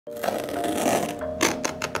Today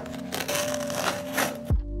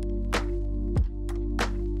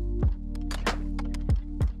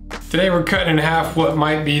we're cutting in half what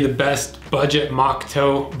might be the best budget mock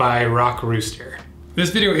toe by Rock Rooster. This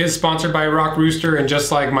video is sponsored by Rock Rooster, and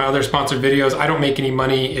just like my other sponsored videos, I don't make any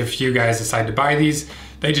money if you guys decide to buy these.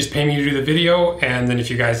 They just pay me to do the video, and then if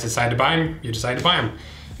you guys decide to buy them, you decide to buy them.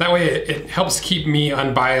 That way it helps keep me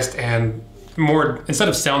unbiased and more, instead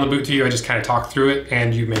of selling the boot to you, I just kind of talk through it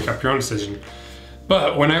and you make up your own decision.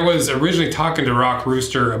 But when I was originally talking to Rock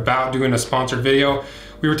Rooster about doing a sponsored video,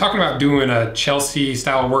 we were talking about doing a Chelsea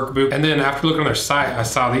style work boot, and then after looking on their site, I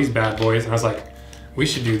saw these bad boys and I was like, we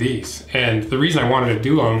should do these. And the reason I wanted to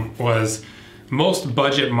do them was most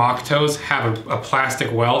budget mock toes have a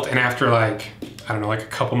plastic welt, and after like, I don't know, like a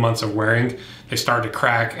couple months of wearing, they start to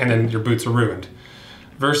crack and then your boots are ruined.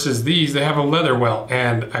 Versus these, they have a leather welt,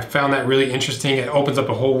 and I found that really interesting. It opens up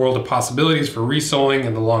a whole world of possibilities for resoling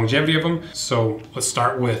and the longevity of them. So let's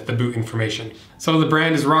start with the boot information. So the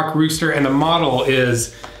brand is Rock Rooster, and the model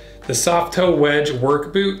is the soft toe wedge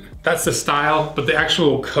work boot. That's the style, but the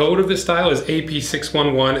actual code of this style is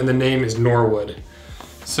AP611, and the name is Norwood.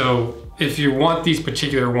 So if you want these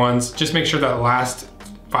particular ones, just make sure that last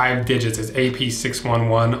 5 digits is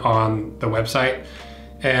AP611 on the website.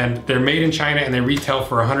 And they're made in China and they retail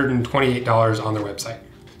for $128 on their website.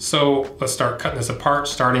 So let's start cutting this apart,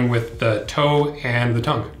 starting with the toe and the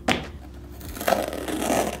tongue.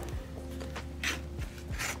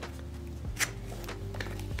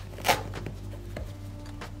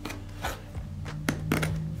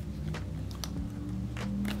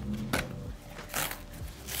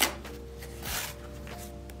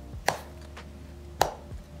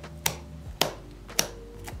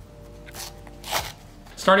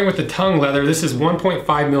 Starting with the tongue leather, this is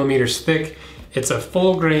 1.5 millimeters thick. It's a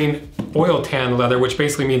full grain oil tan leather, which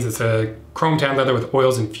basically means it's a chrome tan leather with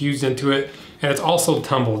oils infused into it. And it's also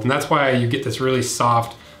tumbled, and that's why you get this really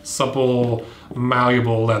soft, supple,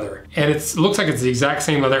 malleable leather. And it looks like it's the exact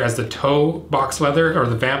same leather as the toe box leather or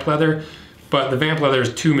the vamp leather, but the vamp leather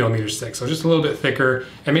is 2 millimeters thick, so just a little bit thicker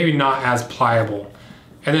and maybe not as pliable.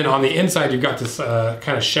 And then on the inside, you've got this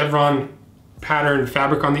kind of chevron pattern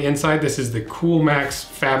fabric on the inside. This is the Cool Max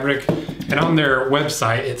fabric, and on their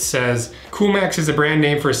website it says Cool Max is a brand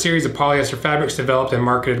name for a series of polyester fabrics developed and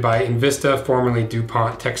marketed by Invista, formerly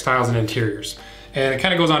DuPont Textiles and Interiors. And it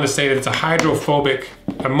kind of goes on to say that it's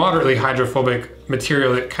a moderately hydrophobic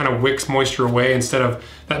material that kind of wicks moisture away. Instead of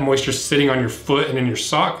that moisture sitting on your foot and in your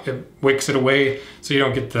sock, it wicks it away so you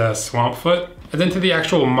don't get the swamp foot. And then to the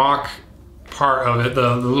actual mock part of it,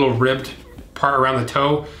 the little ribbed part around the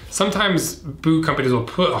toe, sometimes boot companies will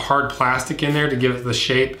put a hard plastic in there to give it the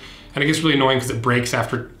shape, and it gets really annoying because it breaks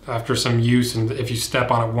after some use, and if you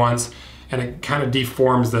step on it once, and it kind of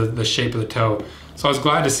deforms the shape of the toe. So I was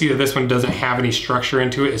glad to see that this one doesn't have any structure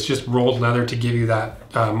into it. It's just rolled leather to give you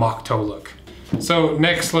that mock toe look. So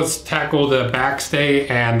next, let's tackle the backstay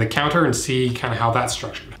and the counter and see kind of how that's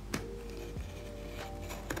structured.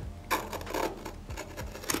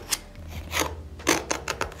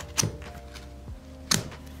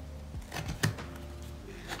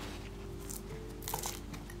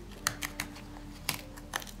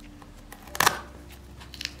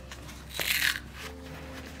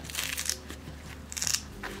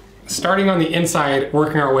 Starting on the inside,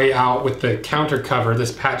 working our way out with the counter cover,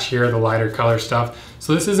 this patch here, the lighter color stuff.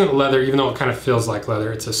 So this isn't leather, even though it kind of feels like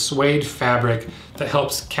leather. It's a suede fabric that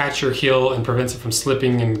helps catch your heel and prevents it from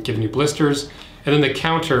slipping and giving you blisters. And then the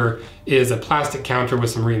counter is a plastic counter with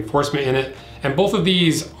some reinforcement in it. And both of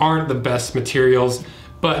these aren't the best materials,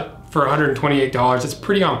 but for $128, it's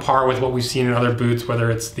pretty on par with what we've seen in other boots, whether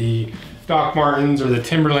it's the Doc Martens or the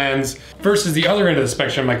Timberlands, versus the other end of the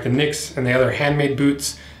spectrum, like the Nicks and the other handmade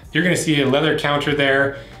boots. You're gonna see a leather counter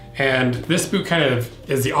there, and this boot kind of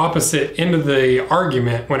is the opposite end of the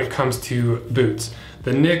argument when it comes to boots.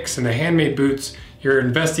 The Nicks and the handmade boots, you're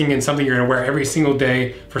investing in something you're gonna wear every single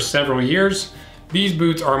day for several years. These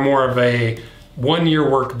boots are more of a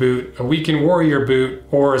 1-year work boot, a weekend warrior boot,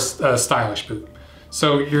 or a stylish boot.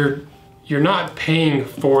 So you're not paying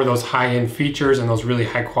for those high-end features and those really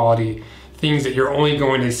high quality things that you're only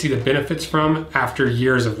going to see the benefits from after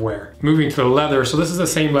years of wear. Moving to the leather, so this is the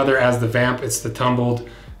same leather as the Vamp. It's the tumbled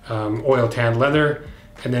oil tan leather.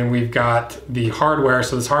 And then we've got the hardware.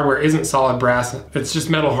 So this hardware isn't solid brass. It's just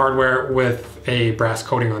metal hardware with a brass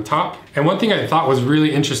coating on top. And one thing I thought was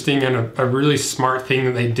really interesting and a really smart thing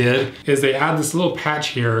that they did is they add this little patch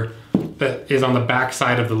here that is on the back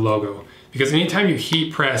side of the logo. Because anytime you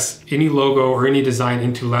heat press any logo or any design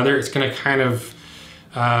into leather, it's gonna kind of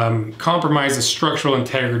compromise the structural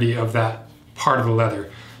integrity of that part of the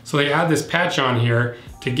leather. So they add this patch on here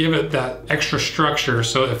to give it that extra structure,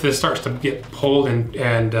 so if this starts to get pulled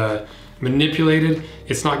and manipulated,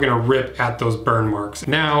 it's not gonna rip at those burn marks.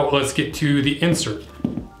 Now let's get to the insert.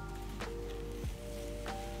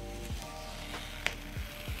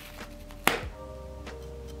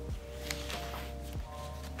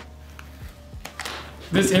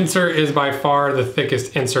 This insert is by far the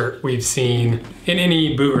thickest insert we've seen in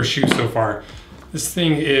any boot or shoe so far. This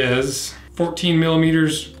thing is 14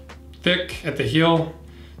 millimeters thick at the heel,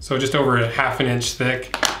 so just over a ½ an inch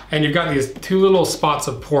thick. And you've got these two little spots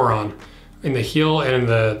of pour-on in the heel and in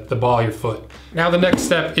the ball of your foot. Now the next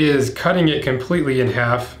step is cutting it completely in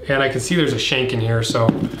half, and I can see there's a shank in here, so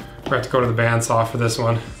we're gonna have to go to the bandsaw for this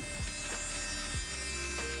one.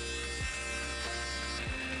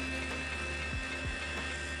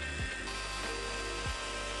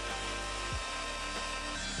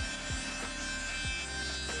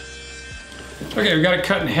 Okay, we got it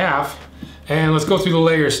cut in half, and let's go through the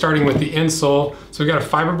layers starting with the insole. So we got a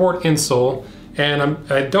fiberboard insole, and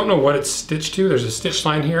I don't know what it's stitched to. There's a stitch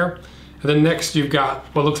line here. And then next you've got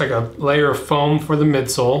what looks like a layer of foam for the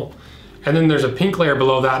midsole. And then there's a pink layer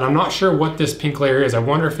below that, and I'm not sure what this pink layer is. I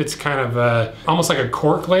wonder if it's kind of almost like a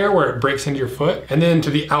cork layer where it breaks into your foot. And then to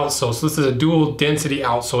the outsole, so this is a dual density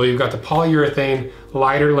outsole. You've got the polyurethane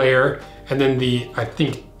lighter layer, and then the, I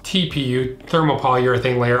think, TPU,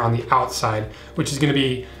 thermopolyurethane layer on the outside, which is gonna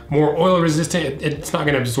be more oil resistant. It's not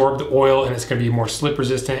gonna absorb the oil, and it's gonna be more slip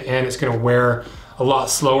resistant, and it's gonna wear a lot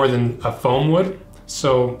slower than a foam would.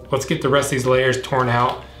 So let's get the rest of these layers torn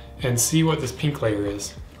out and see what this pink layer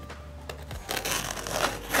is.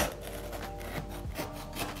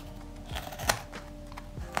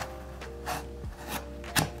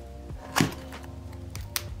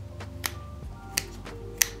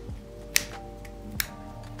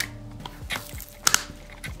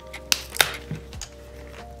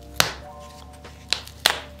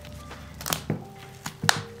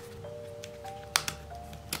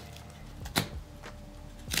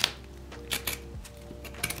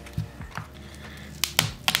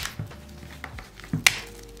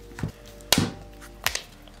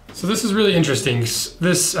 So this is really interesting.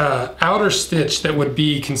 This outer stitch that would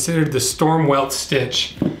be considered the storm welt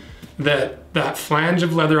stitch, that flange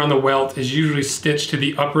of leather on the welt is usually stitched to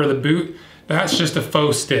the upper of the boot. That's just a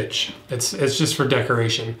faux stitch. It's just for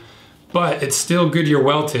decoration. But it's still Goodyear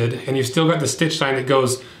welted, and you've still got the stitch line that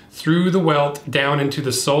goes through the welt down into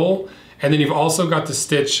the sole, and then you've also got the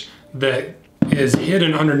stitch that is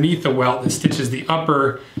hidden underneath the welt that stitches the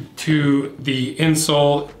upper to the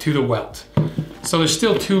insole to the welt. So there's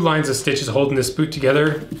still two lines of stitches holding this boot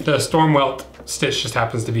together. The storm welt stitch just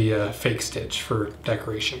happens to be a fake stitch for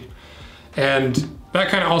decoration. And that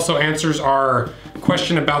kind of also answers our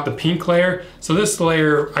question about the pink layer. So this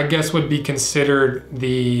layer, I guess, would be considered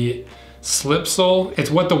the slip sole. It's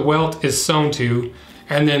what the welt is sewn to,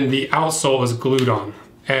 and then the outsole is glued on.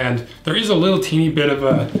 And there is a little teeny bit of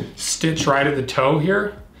a stitch right at the toe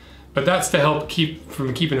here, but that's to help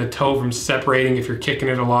keeping the toe from separating if you're kicking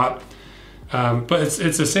it a lot. But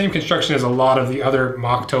it's the same construction as a lot of the other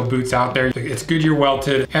mock toe boots out there. It's Goodyear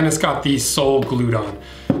welted, and it's got the sole glued on.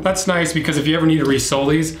 That's nice because if you ever need to re-sole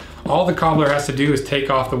these, all the cobbler has to do is take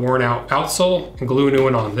off the worn out outsole and glue a new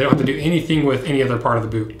one on. They don't have to do anything with any other part of the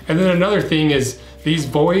boot. And then another thing is these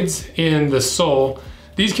voids in the sole.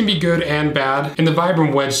 These can be good and bad. In the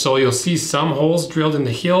Vibram wedge sole, you'll see some holes drilled in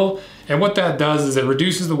the heel, and what that does is it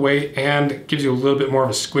reduces the weight and gives you a little bit more of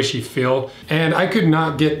a squishy feel. And I could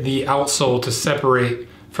not get the outsole to separate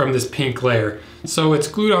from this pink layer. So it's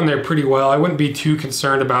glued on there pretty well. I wouldn't be too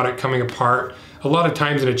concerned about it coming apart. A lot of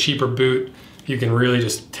times in a cheaper boot, you can really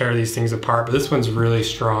just tear these things apart, but this one's really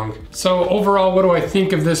strong. So overall, what do I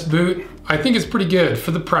think of this boot? I think it's pretty good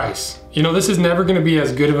for the price. You know, this is never gonna be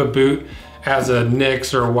as good of a boot as a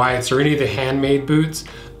Nix or a Whites or any of the handmade boots,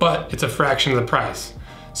 but it's a fraction of the price.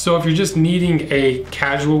 So if you're just needing a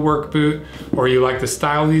casual work boot, or you like the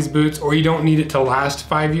style of these boots, or you don't need it to last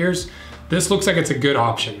 5 years, this looks like it's a good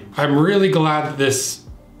option. I'm really glad that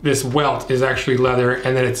this welt is actually leather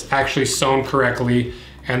and that it's actually sewn correctly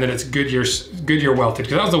and that it's Goodyear welted,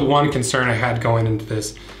 because that was the one concern I had going into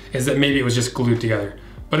this, is that maybe it was just glued together.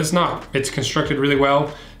 But it's not. It's constructed really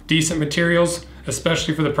well, decent materials,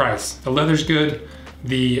 especially for the price. The leather's good,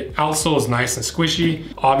 the outsole is nice and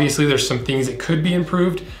squishy. Obviously there's some things that could be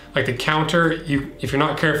improved, like the counter. If you're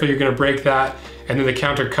not careful, you're gonna break that, and then the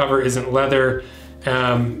counter cover isn't leather,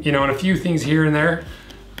 you know, and a few things here and there.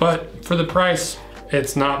 But for the price,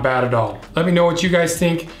 it's not bad at all. Let me know what you guys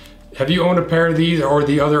think. Have you owned a pair of these or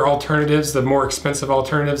the other alternatives, the more expensive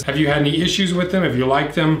alternatives? Have you had any issues with them? Have you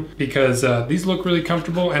liked them? Because these look really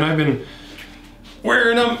comfortable, and I've been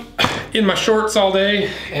wearing them in my shorts all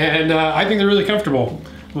day, and I think they're really comfortable.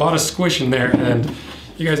 A lot of squish in there, and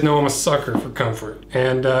you guys know I'm a sucker for comfort.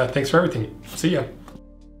 And thanks for everything. See ya.